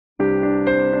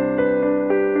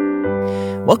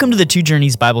Welcome to the Two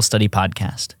Journeys Bible Study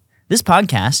Podcast. This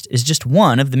podcast is just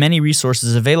one of the many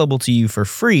resources available to you for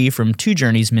free from Two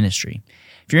Journeys Ministry.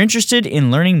 If you're interested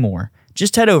in learning more,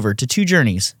 just head over to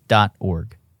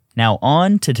twojourneys.org. Now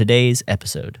on to today's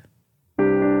episode.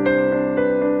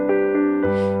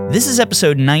 This is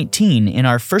episode 19 in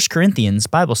our 1 Corinthians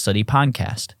Bible Study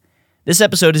Podcast. This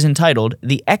episode is entitled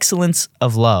The Excellence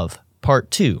of Love,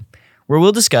 Part 2, where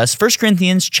we'll discuss 1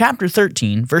 Corinthians chapter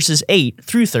 13, verses 8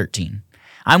 through 13.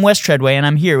 I'm Wes Treadway, and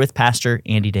I'm here with Pastor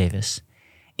Andy Davis.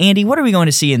 Andy, what are we going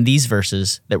to see in these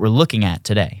verses that we're looking at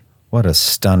today? What a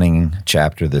stunning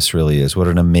chapter this really is. What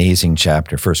an amazing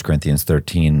chapter 1 Corinthians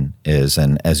 13 is.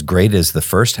 And as great as the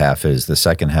first half is, the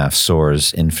second half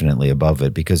soars infinitely above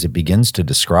it because it begins to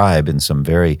describe in some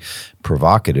very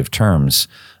provocative terms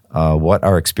what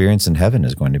our experience in heaven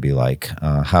is going to be like,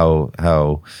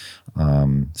 how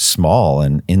small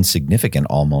and insignificant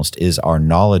almost is our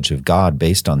knowledge of God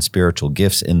based on spiritual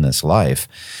gifts in this life,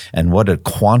 and what a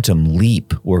quantum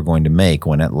leap we're going to make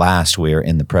when at last we are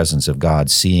in the presence of God,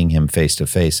 seeing Him face to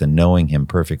face and knowing Him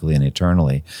perfectly and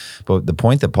eternally. But the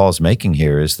point that Paul's making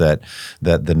here is that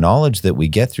the knowledge that we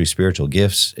get through spiritual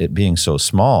gifts, it being so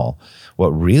small, what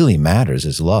really matters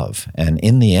is love. And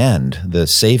in the end, the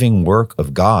saving work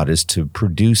of God is to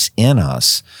produce in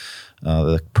us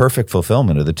the perfect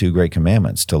fulfillment of the two great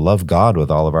commandments, to love God with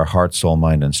all of our heart, soul,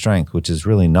 mind, and strength, which is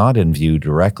really not in view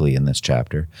directly in this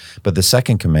chapter. But the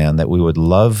second command, that we would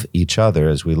love each other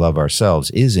as we love ourselves,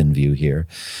 is in view here.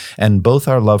 And both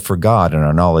our love for God and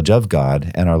our knowledge of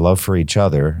God and our love for each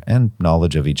other and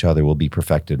knowledge of each other will be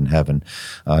perfected in heaven.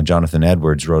 Jonathan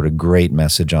Edwards wrote a great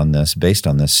message on this, based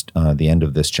on this, the end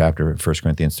of this chapter, 1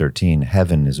 Corinthians 13.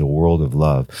 Heaven is a world of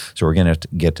love. So we're going to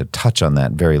get to touch on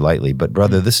that very lightly. But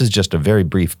brother, this is just a very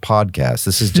brief podcast.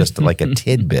 This is just like a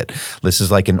tidbit. This is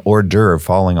like an hors d'oeuvre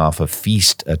falling off a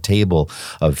table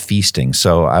of feasting.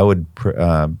 So I would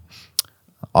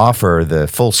offer the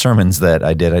full sermons that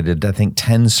I did. I did, I think,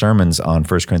 10 sermons on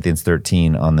 1 Corinthians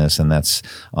 13 on this, and that's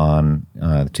on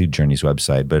the Two Journeys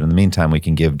website. But in the meantime, we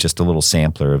can give just a little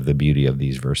sampler of the beauty of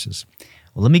these verses.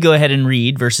 Well, let me go ahead and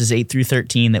read verses 8 through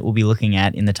 13 that we'll be looking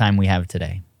at in the time we have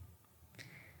today.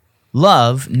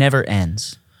 Love never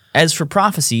ends. As for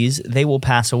prophecies, they will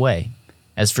pass away.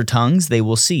 As for tongues, they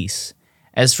will cease.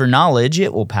 As for knowledge,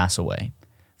 it will pass away.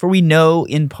 For we know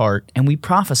in part, and we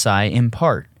prophesy in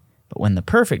part. But when the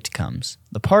perfect comes,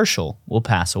 the partial will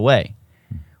pass away.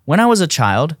 When I was a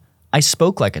child, I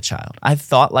spoke like a child. I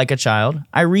thought like a child.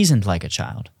 I reasoned like a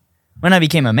child. When I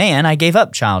became a man, I gave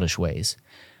up childish ways.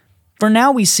 For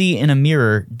now we see in a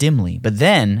mirror dimly, but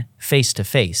then face to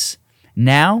face.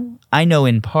 Now I know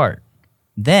in part.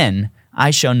 Then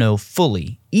I shall know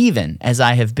fully, even as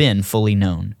I have been fully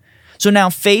known. So now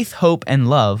faith, hope, and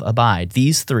love abide,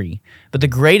 these three, but the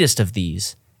greatest of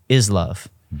these is love.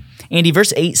 Andy,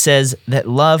 verse 8 says that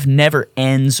love never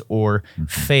ends or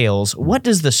fails. What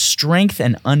does the strength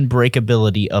and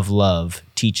unbreakability of love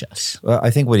teach us? Well,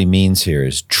 I think what he means here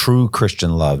is true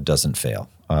Christian love doesn't fail.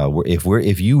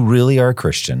 If you really are a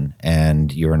Christian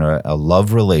and you're in a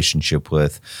love relationship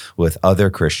with other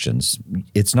Christians,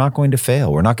 it's not going to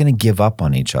fail. We're not going to give up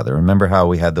on each other. Remember how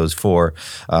we had those four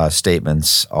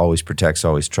statements: always protects,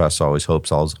 always trusts, always hopes,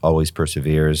 always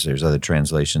perseveres. There's other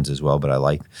translations as well, but I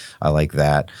like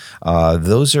that.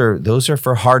 Those are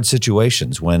for hard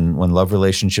situations when love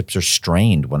relationships are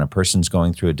strained, when a person's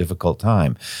going through a difficult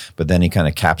time. But then he kind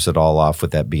of caps it all off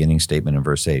with that beginning statement in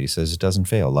verse 8. He says it doesn't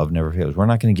fail. Love never fails. We're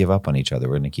not going to give up on each other.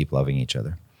 We're going to keep loving each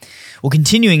other. Well,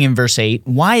 continuing in verse 8,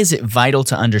 why is it vital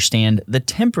to understand the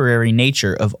temporary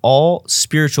nature of all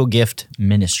spiritual gift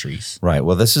ministries? Right.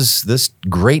 Well, this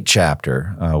great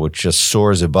chapter, which just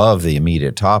soars above the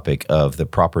immediate topic of the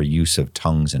proper use of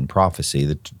tongues and prophecy,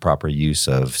 the proper use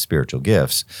of spiritual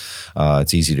gifts.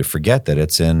 It's easy to forget that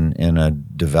it's in a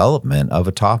development of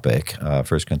a topic. 1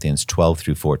 Corinthians 12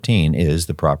 through 14 is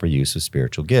the proper use of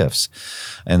spiritual gifts.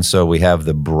 And so we have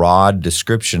the broad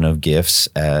description of gifts,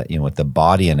 with the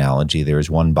body analogy. There is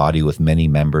one body with many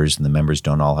members, and the members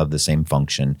don't all have the same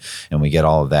function. And we get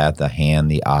all of that: the hand,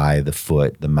 the eye, the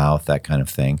foot, the mouth, that kind of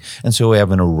thing. And so we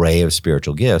have an array of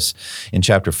spiritual gifts. In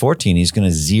chapter 14, he's going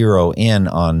to zero in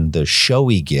on the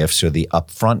showy gifts, or the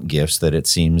upfront gifts, that it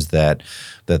seems that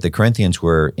the Corinthians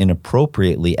were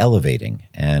inappropriately elevating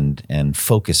and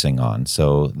focusing on.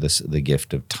 So the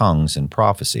gift of tongues and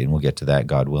prophecy, and we'll get to that,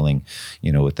 God willing,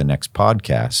 with the next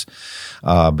podcast.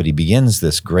 But he begins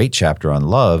this great chapter on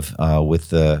love with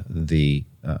the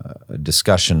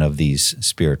discussion of these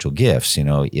spiritual gifts.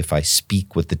 If I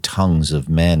speak with the tongues of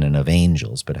men and of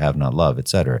angels, but have not love,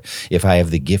 etc. If I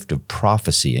have the gift of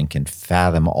prophecy and can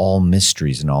fathom all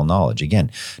mysteries and all knowledge.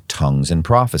 Again, tongues and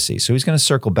prophecy. So he's going to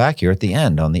circle back here at the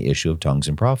end on the issue of tongues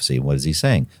and prophecy. What is he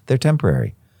saying? They're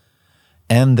temporary,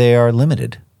 and they are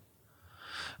limited.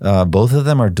 Both of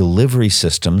them are delivery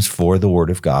systems for the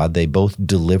Word of God. They both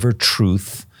deliver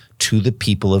truth to the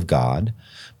people of God.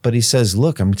 But he says,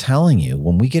 look, I'm telling you,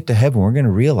 when we get to heaven, we're going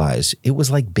to realize it was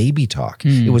like baby talk.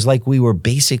 It was like we were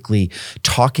basically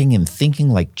talking and thinking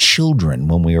like children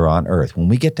when we were on earth. When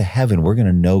we get to heaven, we're going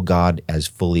to know God as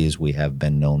fully as we have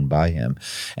been known by him.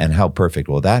 And how perfect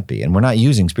will that be? And we're not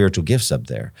using spiritual gifts up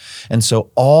there. And so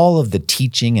all of the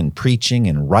teaching and preaching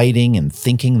and writing and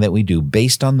thinking that we do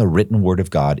based on the written Word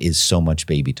of God is so much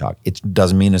baby talk. It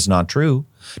doesn't mean it's not true.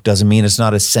 Doesn't mean it's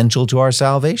not essential to our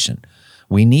salvation.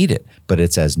 We need it, but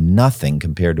it's as nothing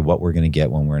compared to what we're going to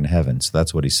get when we're in heaven. So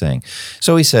that's what he's saying.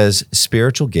 So he says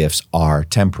spiritual gifts are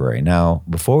temporary. Now,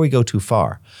 before we go too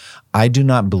far, I do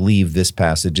not believe this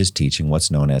passage is teaching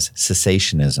what's known as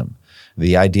cessationism,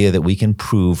 the idea that we can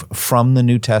prove from the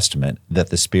New Testament that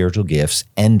the spiritual gifts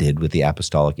ended with the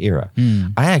apostolic era.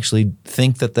 I actually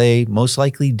think that they most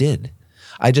likely did.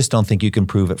 I just don't think you can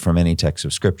prove it from any text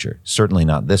of Scripture, certainly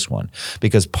not this one,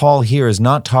 because Paul here is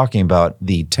not talking about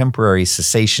the temporary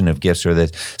cessation of gifts or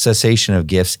the cessation of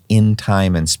gifts in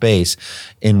time and space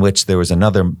in which there was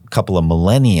another couple of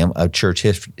millennium of church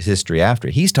history after.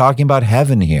 He's talking about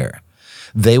heaven here.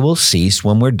 They will cease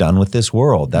when we're done with this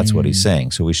world. That's what he's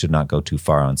saying. So we should not go too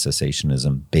far on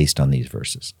cessationism based on these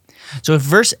verses. So if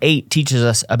verse 8 teaches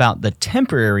us about the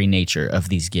temporary nature of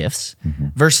these gifts,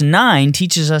 verse 9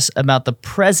 teaches us about the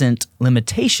present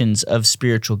limitations of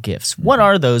spiritual gifts. What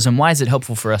are those, and why is it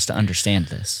helpful for us to understand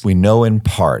this? We know in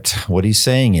part. What he's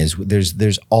saying is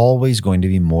there's always going to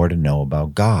be more to know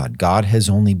about God. God has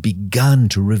only begun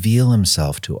to reveal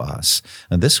himself to us.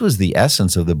 And this was the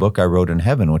essence of the book I wrote in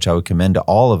heaven, which I would commend to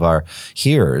all of our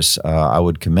hearers. I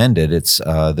would commend it. It's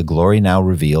The Glory Now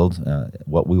Revealed,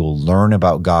 what we will learn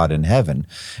about God in heaven.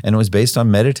 And it was based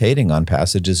on meditating on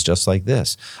passages just like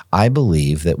this. I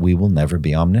believe that we will never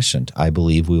be omniscient. I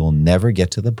believe we will never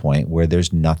get to the point where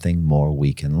there's nothing more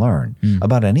we can learn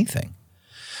about anything,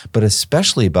 but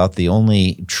especially about the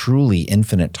only truly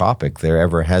infinite topic there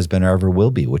ever has been or ever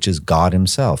will be, which is God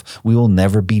himself. We will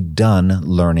never be done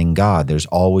learning God. There's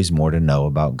always more to know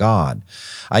about God.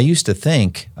 I used to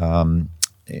think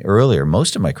earlier,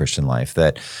 most of my Christian life,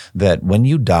 that when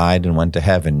you died and went to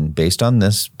heaven, based on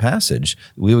this passage,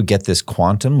 we would get this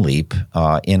quantum leap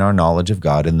in our knowledge of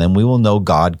God, and then we will know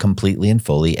God completely and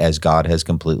fully as God has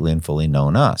completely and fully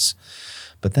known us.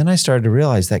 But then I started to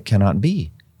realize that cannot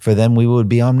be, for then we would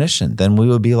be omniscient. Then we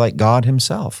would be like God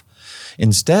himself.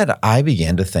 Instead, I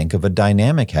began to think of a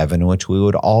dynamic heaven in which we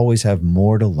would always have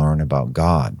more to learn about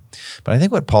God. But I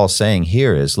think what Paul's saying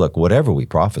here is, look, whatever we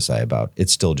prophesy about,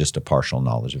 it's still just a partial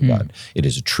knowledge of God. It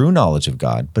is a true knowledge of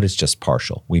God, but it's just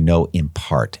partial. We know in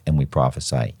part, and we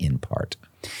prophesy in part.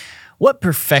 What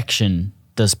perfection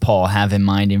does Paul have in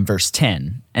mind in verse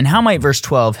 10? And how might verse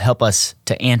 12 help us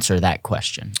to answer that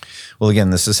question? Well,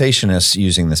 again, the cessationists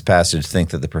using this passage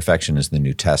think that the perfection is the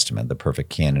New Testament, the perfect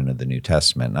canon of the New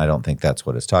Testament. And I don't think that's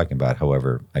what it's talking about.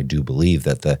 However, I do believe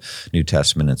that the New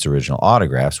Testament in its original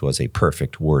autographs was a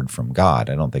perfect word from God.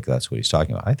 I don't think that's what he's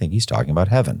talking about. I think he's talking about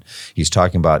heaven. He's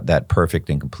talking about that perfect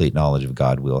and complete knowledge of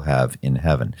God we'll have in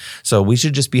heaven. So we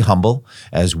should just be humble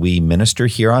as we minister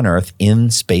here on earth in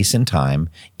space and time,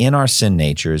 in our sin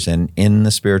natures and in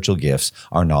the spiritual gifts.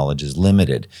 Our knowledge is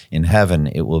limited. In heaven,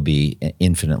 it will be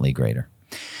infinitely greater.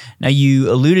 Now,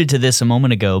 you alluded to this a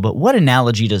moment ago, but what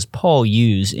analogy does Paul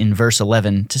use in verse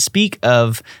 11 to speak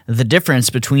of the difference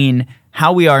between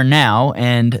how we are now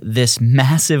and this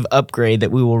massive upgrade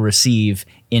that we will receive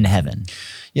in heaven?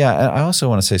 Yeah, I also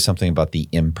want to say something about the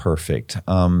imperfect.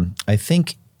 I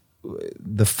think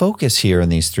the focus here in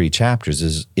these 3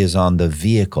 chapters is on the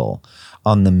vehicle,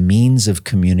 on the means of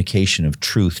communication of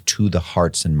truth to the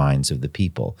hearts and minds of the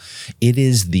people. It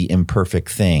is the imperfect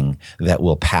thing that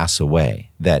will pass away,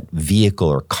 that vehicle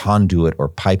or conduit or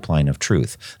pipeline of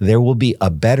truth. There will be a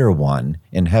better one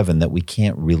in heaven that we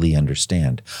can't really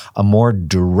understand, a more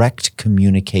direct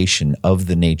communication of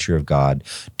the nature of God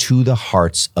to the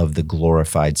hearts of the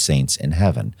glorified saints in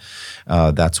heaven.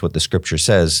 That's what the scripture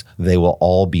says. They will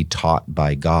all be taught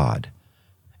by God.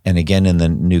 And again, in the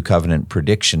New Covenant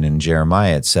prediction in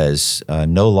Jeremiah, it says,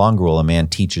 no longer will a man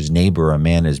teach his neighbor or a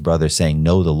man his brother, saying,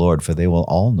 know the Lord, for they will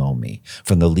all know me,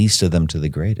 from the least of them to the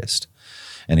greatest.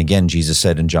 And again, Jesus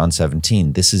said in John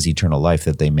 17, this is eternal life,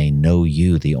 that they may know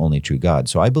you, the only true God.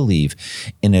 So I believe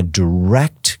in a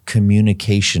direct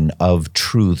communication of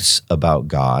truths about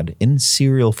God in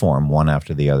serial form, one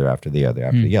after the other, after the other,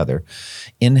 after the other,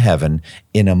 in heaven,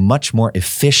 in a much more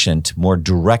efficient, more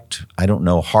direct, I don't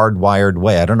know, hardwired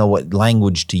way. I don't know what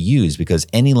language to use, because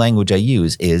any language I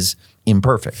use is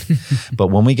imperfect. But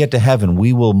when we get to heaven,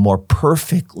 we will more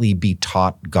perfectly be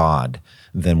taught God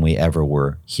than we ever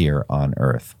were here on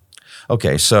earth.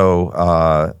 Okay,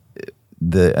 so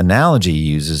the analogy he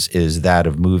uses is that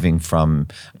of moving from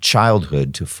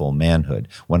childhood to full manhood.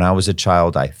 When I was a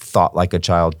child, I thought like a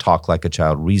child, talked like a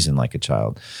child, reasoned like a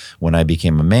child. When I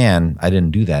became a man, I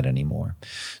didn't do that anymore.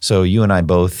 So you and I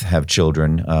both have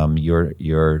children.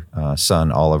 Your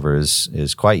son Oliver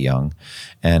is quite young,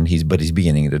 but he's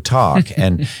beginning to talk.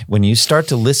 And when you start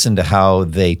to listen to how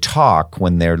they talk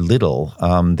when they're little,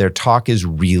 their talk is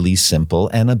really simple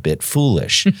and a bit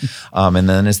foolish. And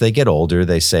then as they get older,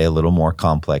 they say a little more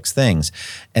complex things.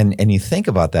 And you think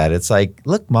about that, it's like,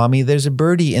 look, Mommy, there's a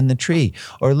birdie in the tree.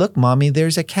 Or look, Mommy,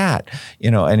 there's a cat.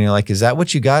 And you're like, is that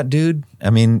what you got, dude? I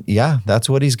mean, yeah, that's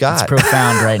what he's got. It's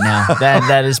profound right now.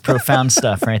 That is profound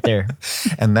stuff right there.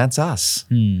 And that's us.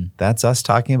 That's us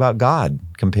talking about God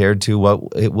compared to what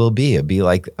it will be. It'd be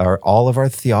like all of our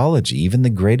theology, even the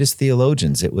greatest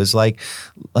theologians. It was like,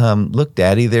 look,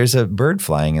 Daddy, there's a bird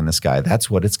flying in the sky. That's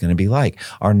what it's going to be like.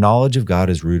 Our knowledge of God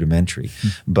is rudimentary.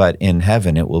 But in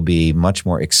heaven, it will be much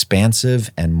more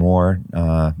expansive and more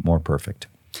perfect.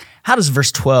 How does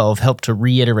verse 12 help to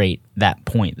reiterate that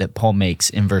point that Paul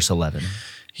makes in verse 11?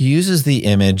 He uses the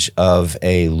image of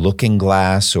a looking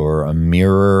glass or a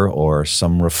mirror or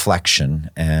some reflection.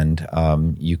 And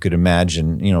you could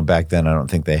imagine, back then I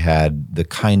don't think they had the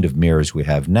kind of mirrors we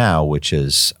have now, which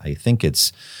is, I think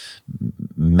it's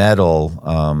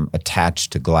metal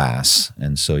attached to glass.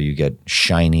 And so you get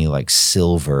shiny like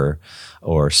silver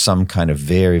or some kind of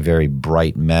very, very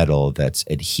bright metal that's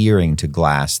adhering to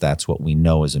glass. That's what we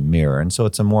know as a mirror. And so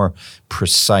it's a more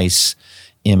precise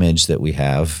image that we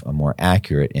have, a more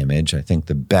accurate image. I think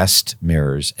the best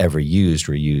mirrors ever used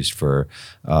were used for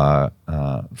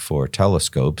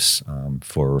telescopes,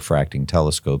 for refracting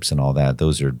telescopes and all that.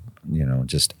 Those are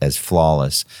just as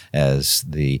flawless as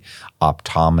the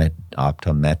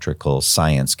optometrical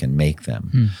science can make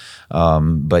them.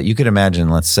 But you could imagine,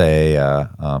 let's say,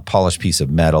 a polished piece of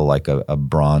metal like a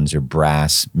bronze or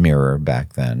brass mirror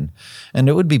back then, and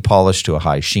it would be polished to a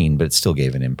high sheen, but it still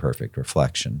gave an imperfect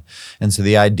reflection. And so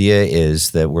the idea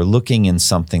is that we're looking in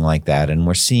something like that, and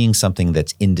we're seeing something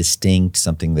that's indistinct,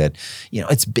 something that,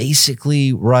 it's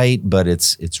basically right, but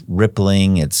it's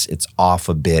rippling, it's off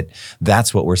a bit.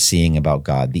 That's what we're seeing about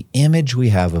God. The image we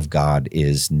have of God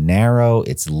is narrow,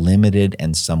 it's limited,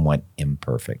 and somewhat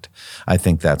imperfect. I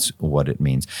think that's what it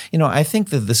means. I think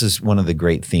that this is one of the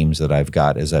great themes that I've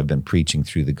got as I've been preaching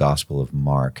through the Gospel of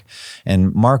Mark.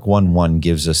 And Mark 1:1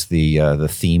 gives us the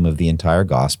theme of the entire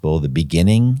Gospel, the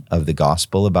beginning of the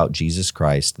Gospel about Jesus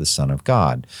Christ, the Son of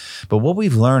God. But what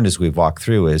we've learned as we've walked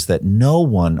through is that no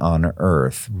one on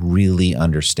earth really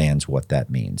understands what that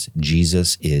means.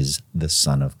 Jesus is the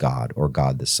Son of God, or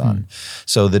God the Son.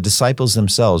 So the disciples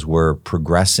themselves were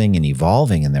progressing and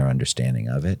evolving in their understanding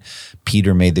of it.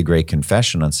 Peter made the great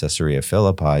confession on Caesarea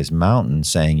Philippi's mountain,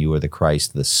 saying, "You are the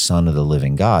Christ, the Son of the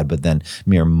living God." But then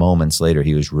mere moments later,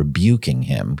 he was rebuking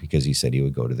him because he said he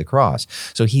would go to the cross.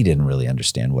 So he didn't really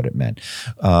understand what it meant.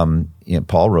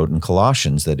 Paul wrote in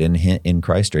Colossians that in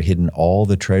Christ are hidden all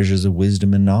the treasures of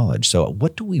wisdom and knowledge. So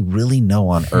what do we really know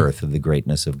on earth of the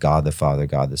greatness of God the Father,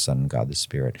 God the Son, and God the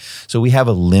Spirit? So we have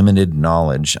a limited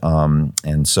knowledge,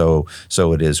 and so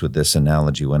it is with this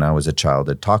analogy. When I was a child,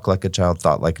 I talked like a child,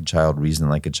 thought like a child, reasoned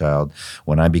like a child.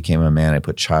 When I became a man, I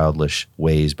put childish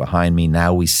ways behind me.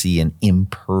 Now we see an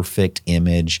imperfect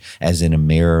image as in a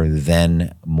mirror,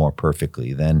 then more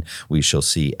perfectly. Then we shall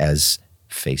see as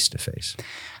face to face.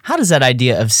 How does that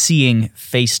idea of seeing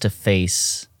face to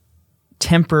face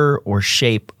temper or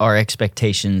shape our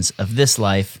expectations of this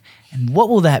life? And what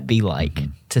will that be like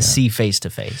to see face to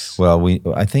face? Well,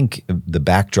 I think the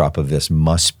backdrop of this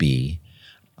must be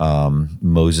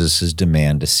Moses'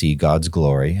 demand to see God's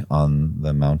glory on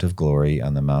the Mount of Glory,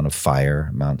 on the Mount of Fire,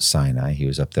 Mount Sinai. He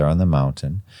was up there on the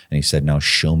mountain, and he said, "Now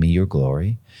show me your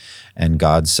glory." And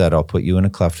God said, "I'll put you in a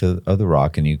cleft of the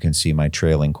rock, and you can see my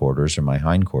trailing quarters or my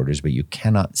hindquarters, but you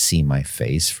cannot see my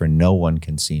face, for no one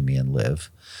can see me and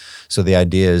live." So the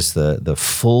idea is the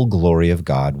full glory of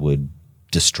God would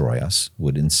destroy us,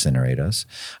 would incinerate us.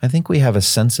 I think we have a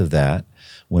sense of that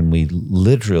when we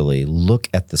literally look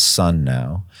at the sun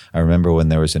now. I remember when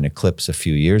there was an eclipse a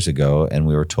few years ago, and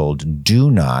we were told,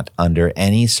 do not, under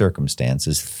any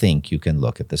circumstances, think you can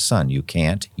look at the sun. You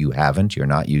can't, you haven't, you're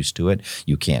not used to it,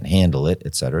 you can't handle it,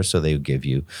 etc. So they would give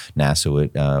you,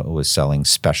 NASA was selling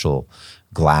special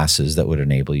glasses that would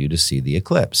enable you to see the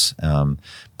eclipse.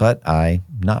 But I,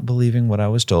 not believing what I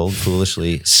was told,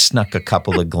 foolishly snuck a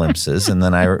couple of glimpses, and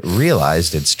then I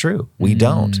realized it's true. We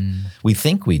don't. We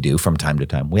think we do from time to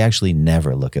time. We actually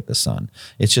never look at the sun.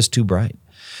 It's just too bright.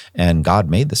 And God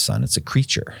made the sun. It's a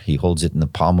creature. He holds it in the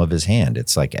palm of his hand.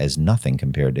 It's like as nothing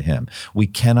compared to him. We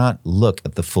cannot look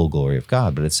at the full glory of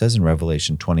God, but it says in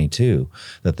Revelation 22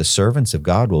 that the servants of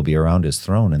God will be around his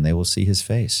throne and they will see his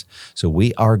face. So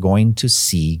we are going to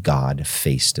see God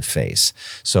face to face.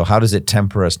 So how does it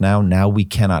temper us now? Now we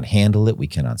cannot handle it. We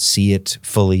cannot see it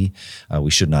fully.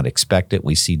 We should not expect it.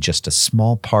 We see just a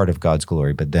small part of God's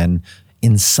glory, but then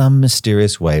in some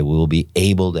mysterious way, we will be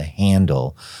able to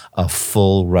handle a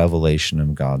full revelation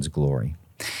of God's glory.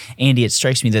 Andy, it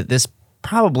strikes me that this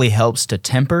probably helps to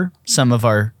temper some of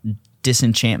our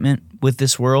disenchantment with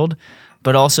this world,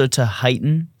 but also to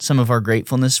heighten some of our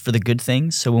gratefulness for the good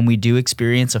things. So when we do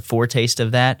experience a foretaste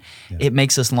of that, it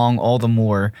makes us long all the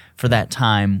more for that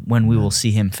time when we will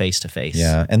see him face to face.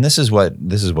 Yeah, and this is what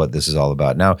this is all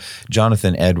about. Now,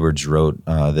 Jonathan Edwards wrote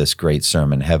this great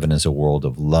sermon, Heaven is a World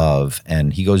of Love,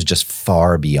 and he goes just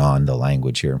far beyond the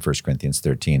language here in 1 Corinthians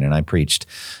 13. And I preached,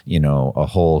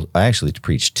 I actually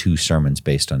preached 2 sermons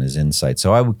based on his insight.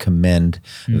 So I would commend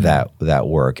that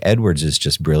work. Edwards is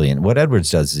just brilliant. What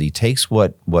Edwards does is he takes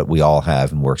what we all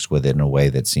have and works with it in a way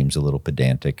that seems a little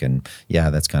pedantic, and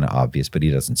that's kind of obvious, but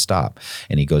he doesn't stop.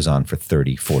 And he goes on for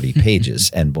 30, 40 pages.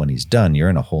 And when he's done, you're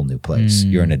in a whole new place.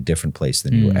 You're in a different place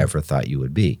than you ever thought you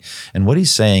would be. And what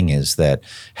he's saying is that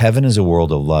heaven is a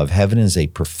world of love. Heaven is a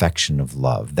perfection of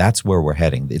love. That's where we're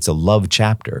heading. It's a love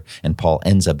chapter, and Paul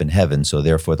ends up in heaven, so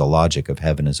therefore the logic of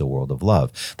heaven is a world of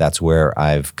love. That's where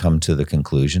I've come to the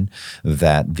conclusion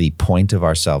that the point of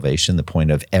our salvation, the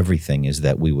point of everything, is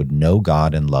that we would know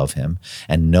God and love him,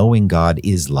 and knowing God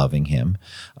is loving him.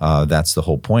 That's the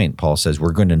whole point. Paul says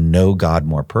we're going to know God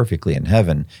more perfectly in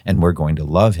heaven, and we're going to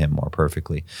love him more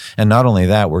perfectly. And not only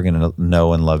that, we're going to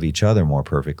know and love each other more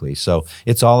perfectly. So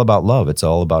it's all about love. It's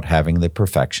all about having the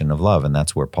perfection of love, and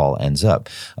that's where Paul ends up.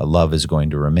 Love is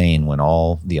going to remain when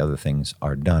all the other things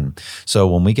are done. So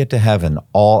when we get to heaven,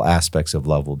 all aspects of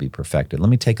love will be perfected. Let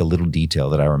me take a little detail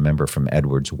that I remember from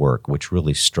Edwards' work, which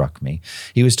really struck me.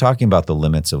 He was talking about the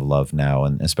limits of love now,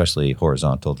 and especially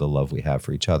horizontal, the love we have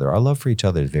for each other. Our love for each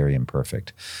other is very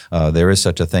imperfect. There is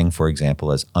such a thing, for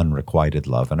example, as unrequited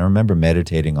love. And I remember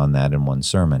meditating on that in one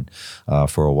sermon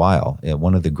for a while.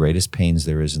 One of the greatest pains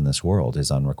there is in this world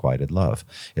is unrequited love.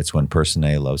 It's when person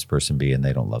A loves person B and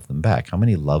they don't love them back. How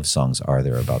many love songs are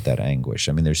there about that anguish?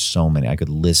 I mean, there's so many. I could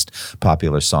list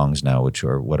popular songs now, which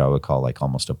are what I would call like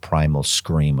almost a primal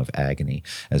scream of agony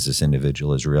as this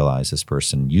individual has realized this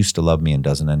person used to love me and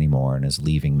doesn't anymore and is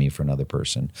leaving me for another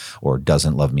person, or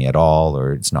doesn't love me at all,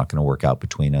 or it's not going to work out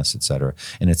between us, etc.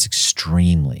 And it's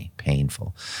extremely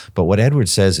painful. But what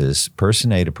Edwards says is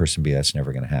person A to person B, that's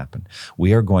never going to happen.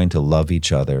 We are going to love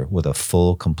each other with a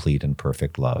full, complete, and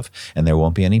perfect love. And there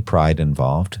won't be any pride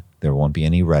involved. There won't be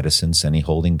any reticence, any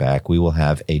holding back. We will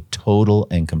have a total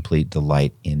and complete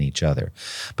delight in each other.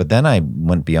 But then I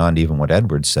went beyond even what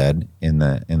Edwards said in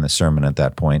the sermon at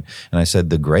that point, and I said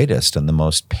the greatest and the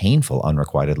most painful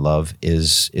unrequited love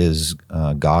is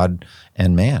God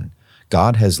and man.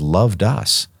 God has loved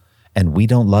us, and we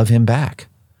don't love him back.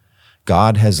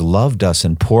 God has loved us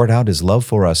and poured out his love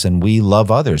for us, and we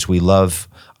love others. We love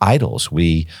idols.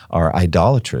 We are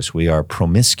idolatrous. We are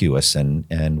promiscuous,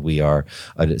 and we are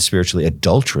spiritually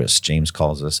adulterous. James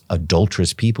calls us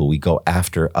adulterous people. We go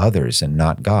after others and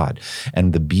not God.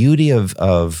 And the beauty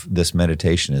of this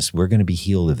meditation is we're going to be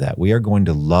healed of that. We are going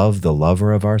to love the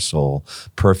lover of our soul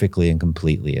perfectly and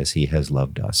completely as he has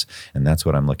loved us. And that's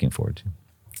what I'm looking forward to.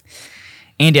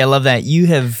 Andy, I love that. You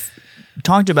have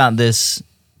talked about this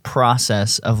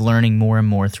process of learning more and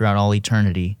more throughout all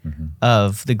eternity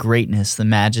of the greatness, the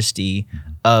majesty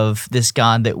of this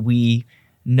God that we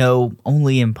know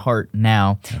only in part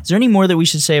now. Is there any more that we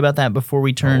should say about that before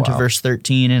we turn to verse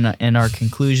 13 and our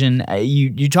conclusion?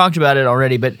 You talked about it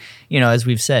already, but as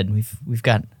we've said, we've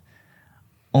got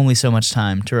only so much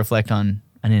time to reflect on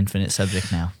an infinite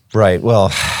subject now. Right.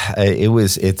 Well,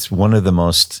 it's one of the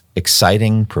most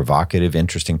exciting, provocative,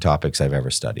 interesting topics I've ever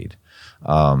studied.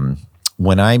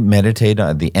 When I meditate,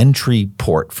 the entry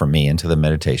port for me into the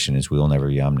meditation is we will never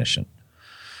be omniscient.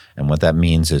 And what that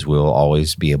means is we'll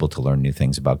always be able to learn new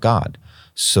things about God.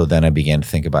 So then I began to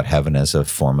think about heaven as a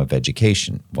form of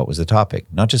education. What was the topic?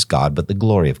 Not just God, but the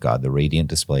glory of God, the radiant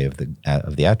display of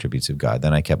the attributes of God.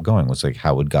 Then I kept going. It was like,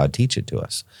 how would God teach it to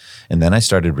us? And then I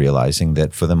started realizing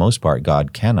that for the most part,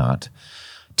 God cannot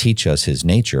teach us his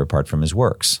nature apart from his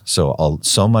works. So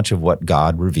much of what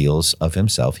God reveals of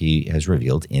himself, he has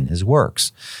revealed in his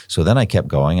works. So then I kept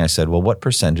going. I said, well, what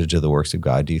percentage of the works of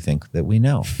God do you think that we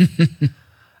know?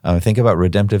 Think about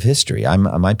redemptive history.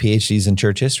 My PhD is in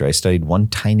church history. I studied one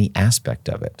tiny aspect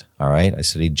of it, all right? I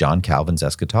studied John Calvin's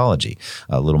eschatology.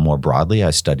 A little more broadly,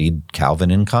 I studied Calvin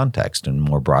in context, and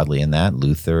more broadly in that,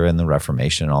 Luther and the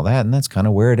Reformation and all that, and that's kind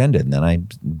of where it ended. And then I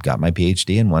got my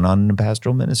PhD and went on into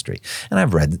pastoral ministry. And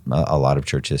I've read a lot of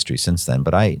church history since then,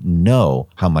 but I know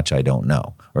how much I don't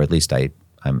know, or at least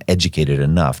I'm educated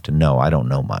enough to know I don't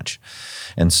know much.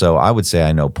 And so I would say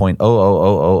I know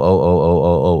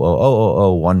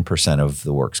 0.00000000001% of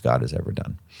the works God has ever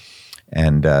done.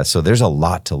 And so there's a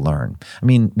lot to learn. I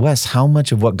mean, Wes, how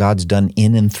much of what God's done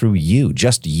in and through you,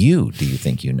 just you, do you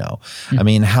think you know? I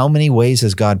mean, how many ways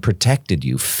has God protected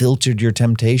you, filtered your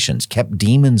temptations, kept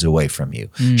demons away from you,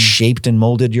 shaped and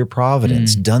molded your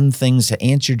providence, done things to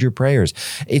answer your prayers?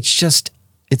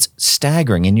 It's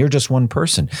staggering, and you're just one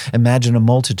person. Imagine a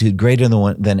multitude greater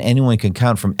than anyone can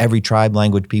count from every tribe,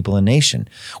 language, people, and nation.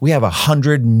 We have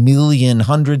 100 million,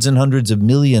 hundreds and hundreds of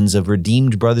millions of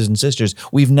redeemed brothers and sisters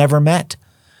we've never met.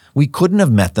 We couldn't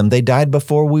have met them. They died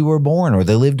before we were born, or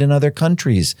they lived in other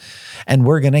countries, and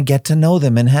we're going to get to know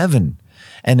them in heaven.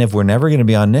 And if we're never going to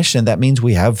be omniscient, that means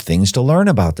we have things to learn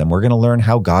about them. We're going to learn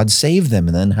how God saved them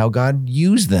and then how God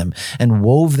used them and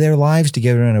wove their lives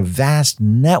together in a vast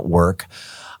network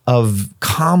of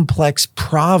complex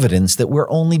providence that we're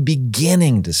only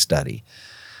beginning to study.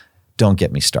 Don't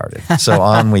get me started. So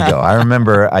on we go. I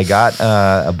remember I got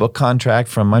a book contract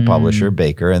from my publisher,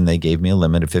 Baker, and they gave me a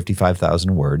limit of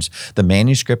 55,000 words. The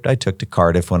manuscript I took to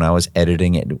Cardiff when I was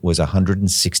editing it was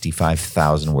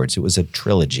 165,000 words. It was a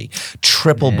trilogy,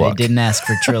 triple book. They didn't ask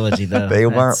for trilogy, though. They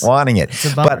weren't wanting it.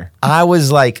 It's a bummer. But I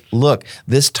was like, look,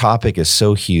 this topic is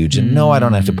so huge, and no, I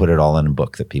don't have to put it all in a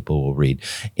book that people will read.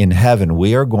 In heaven,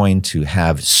 we are going to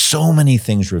have so many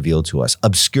things revealed to us,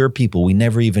 obscure people we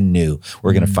never even knew.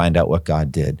 We're going to find out what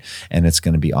God did, and it's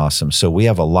going to be awesome. So we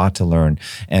have a lot to learn,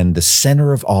 and the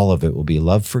center of all of it will be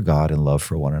love for God and love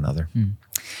for one another.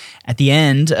 At the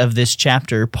end of this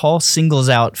chapter, Paul singles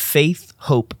out faith,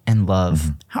 hope, and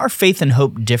love. How are faith and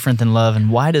hope different than love,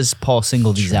 and why does Paul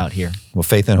single these out here? Well,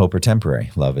 faith and hope are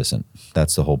temporary. Love isn't.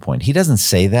 That's the whole point. He doesn't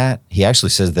say that. He actually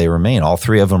says they remain. All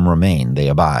three of them remain. They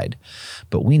abide.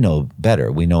 But we know better.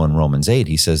 We know in Romans 8,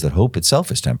 he says that hope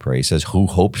itself is temporary. He says, who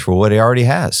hopes for what he already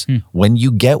has? When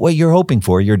you get what you're hoping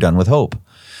for, you're done with hope.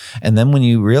 And then when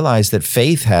you realize that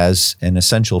faith has an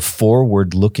essential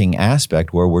forward-looking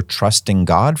aspect where we're trusting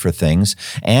God for things,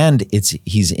 and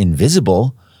he's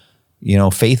invisible. You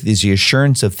know, faith is the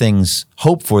assurance of things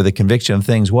hoped for, the conviction of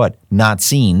things, what? Not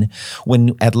seen.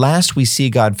 When at last we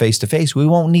see God face to face, we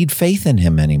won't need faith in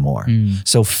him anymore.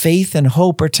 So faith and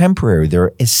hope are temporary.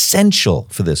 They're essential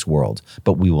for this world,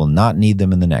 but we will not need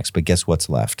them in the next. But guess what's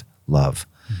left? Love.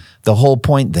 The whole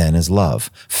point then is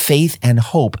love. Faith and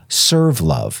hope serve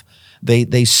love.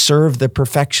 They serve the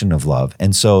perfection of love.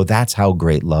 And so that's how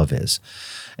great love is.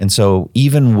 And so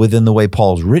even within the way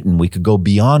Paul's written, we could go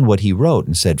beyond what he wrote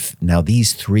and said, now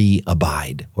these three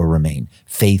abide or remain,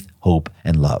 faith, hope,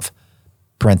 and love.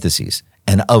 Parentheses.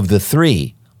 And of the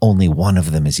three, only one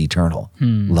of them is eternal,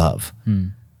 love.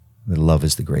 Love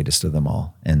is the greatest of them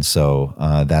all. And so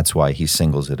that's why he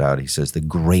singles it out. He says the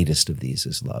greatest of these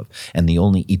is love, and the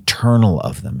only eternal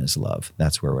of them is love.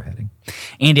 That's where we're heading.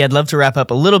 Andy, I'd love to wrap up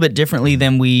a little bit differently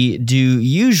than we do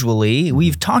usually.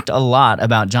 We've talked a lot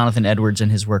about Jonathan Edwards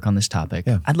and his work on this topic.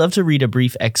 Yeah. I'd love to read a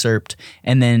brief excerpt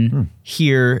and then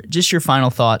hear just your final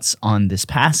thoughts on this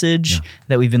passage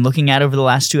that we've been looking at over the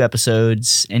last two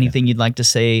episodes. Anything you'd like to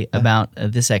say about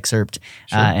this excerpt,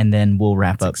 and then we'll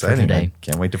wrap up for today.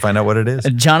 Can't wait to find out what it is.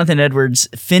 Jonathan Edwards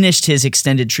finished his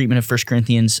extended treatment of 1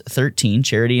 Corinthians 13,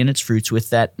 Charity and Its Fruits,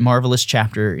 with that marvelous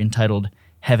chapter entitled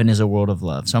Heaven is a World of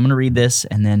Love. So I'm going to read this,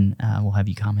 and then we'll have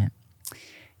you comment.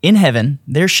 In heaven,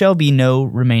 there shall be no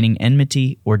remaining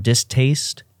enmity or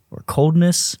distaste or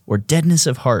coldness or deadness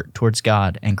of heart towards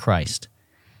God and Christ.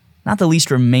 Not the least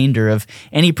remainder of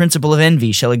any principle of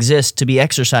envy shall exist to be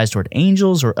exercised toward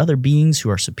angels or other beings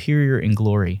who are superior in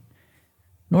glory.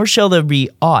 Nor shall there be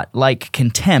aught like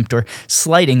contempt or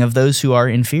slighting of those who are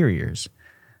inferiors.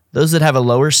 Those that have a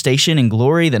lower station in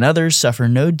glory than others suffer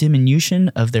no diminution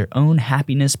of their own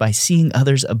happiness by seeing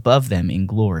others above them in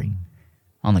glory.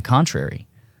 On the contrary,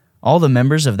 all the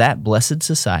members of that blessed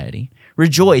society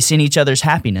Rejoice in each other's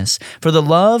happiness, for the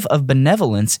love of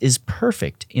benevolence is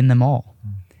perfect in them all.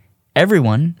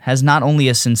 Everyone has not only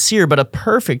a sincere but a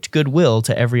perfect goodwill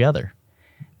to every other.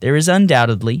 There is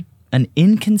undoubtedly an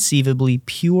inconceivably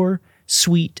pure,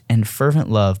 sweet, and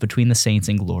fervent love between the saints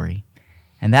in glory.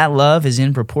 And that love is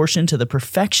in proportion to the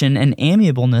perfection and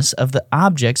amiableness of the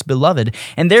objects beloved,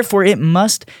 and therefore it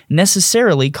must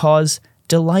necessarily cause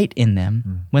delight in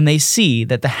them when they see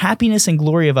that the happiness and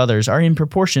glory of others are in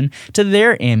proportion to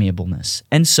their amiableness,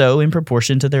 and so in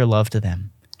proportion to their love to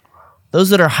them. Those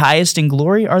that are highest in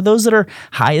glory are those that are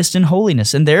highest in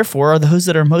holiness, and therefore are those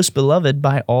that are most beloved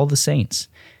by all the saints.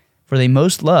 For they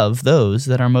most love those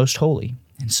that are most holy,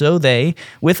 and so they,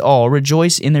 with all,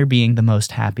 rejoice in their being the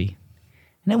most happy.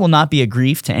 And it will not be a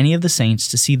grief to any of the saints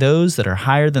to see those that are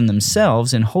higher than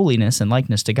themselves in holiness and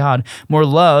likeness to God, more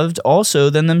loved also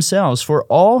than themselves, for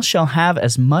all shall have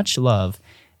as much love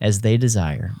as they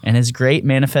desire, and as great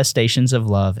manifestations of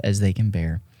love as they can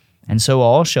bear. And so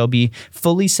all shall be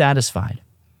fully satisfied.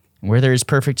 Where there is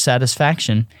perfect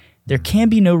satisfaction, there can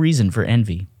be no reason for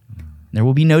envy. There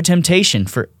will be no temptation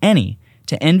for any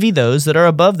to envy those that are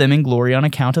above them in glory on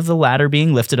account of the latter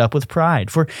being lifted up with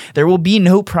pride, for there will be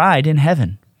no pride in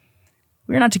heaven.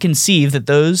 We are not to conceive that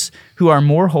those who are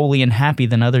more holy and happy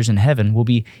than others in heaven will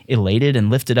be elated and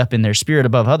lifted up in their spirit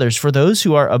above others, for those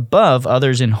who are above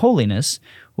others in holiness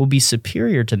will be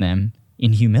superior to them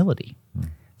in humility.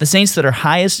 The saints that are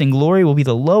highest in glory will be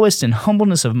the lowest in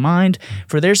humbleness of mind,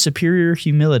 for their superior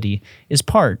humility is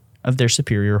part of their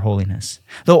superior holiness.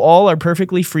 Though all are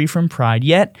perfectly free from pride,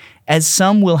 yet as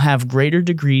some will have greater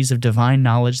degrees of divine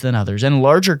knowledge than others, and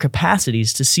larger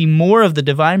capacities to see more of the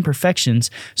divine perfections,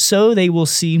 so they will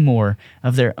see more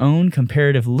of their own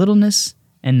comparative littleness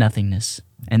and nothingness,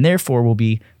 and therefore will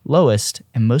be lowest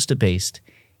and most abased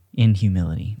in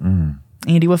humility.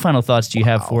 Andy, what final thoughts do you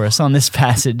have for us on this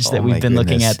passage that we've been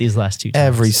looking at these last 2 times?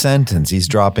 Every sentence, he's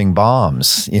dropping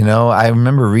bombs. I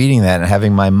remember reading that and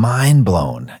having my mind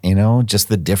blown, just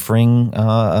the differing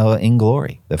in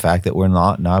glory. The fact that we're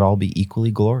not all be equally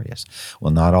glorious.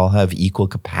 We'll not all have equal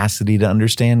capacity to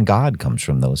understand God comes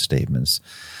from those statements.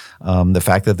 The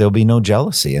fact that there'll be no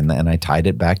jealousy. And I tied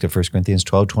it back to 1 Corinthians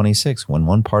 12:26. When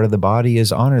one part of the body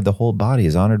is honored, the whole body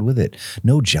is honored with it.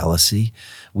 No jealousy.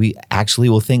 We actually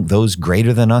will think those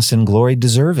greater than us in glory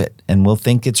deserve it. And we'll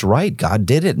think it's right. God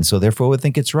did it. And so therefore we'll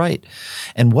think it's right.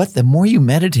 And the more you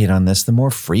meditate on this, the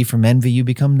more free from envy you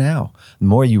become now. The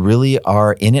more you really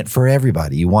are in it for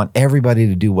everybody. You want everybody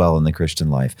to do well in the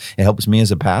Christian life. It helps me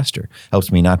as a pastor.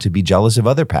 Helps me not to be jealous of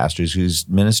other pastors whose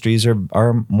ministries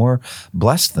are more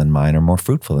blessed than mine or more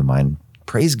fruitful than mine.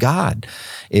 Praise God.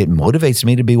 It motivates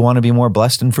me to want to be more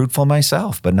blessed and fruitful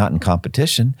myself, but not in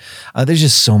competition. There's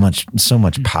just so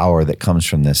much power that comes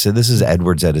from this. So this is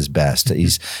Edwards at his best.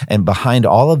 And behind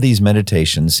all of these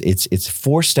meditations, it's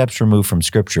 4 steps removed from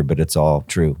Scripture, but it's all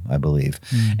true, I believe.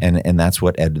 And that's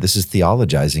what this is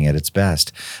theologizing at its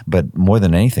best. But more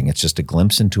than anything, it's just a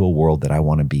glimpse into a world that I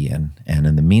want to be in. And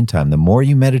in the meantime, the more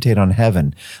you meditate on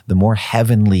heaven, the more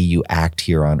heavenly you act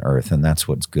here on earth, and that's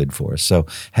what's good for us. So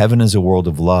heaven is a world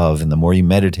of love, and the more you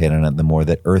meditate on it, the more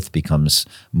that earth becomes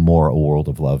more a world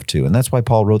of love too. And that's why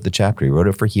Paul wrote the chapter. He wrote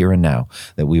it for here and now,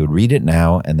 that we would read it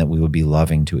now and that we would be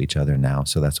loving to each other now.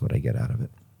 So that's what I get out of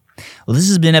it. Well, this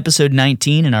has been episode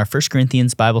 19 in our 1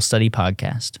 Corinthians Bible Study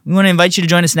podcast. We want to invite you to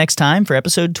join us next time for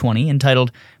episode 20,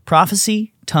 entitled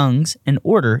Prophecy, Tongues, and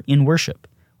Order in Worship,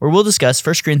 where we'll discuss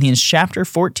 1 Corinthians chapter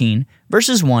 14,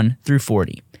 verses 1 through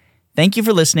 40. Thank you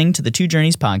for listening to the Two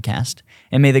Journeys podcast,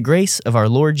 and may the grace of our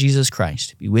Lord Jesus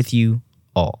Christ be with you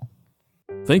all.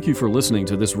 Thank you for listening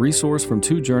to this resource from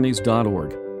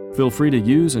twojourneys.org. Feel free to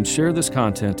use and share this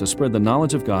content to spread the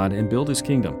knowledge of God and build His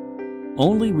kingdom.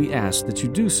 Only we ask that you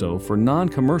do so for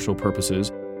non-commercial purposes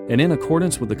and in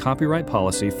accordance with the copyright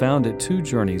policy found at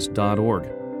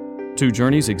twojourneys.org. Two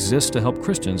Journeys exists to help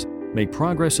Christians make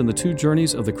progress in the 2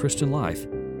 journeys of the Christian life,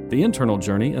 the internal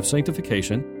journey of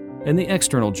sanctification and the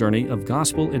external journey of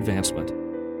gospel advancement.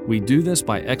 We do this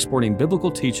by exporting biblical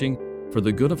teaching for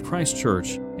the good of Christ's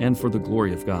church and for the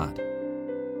glory of God.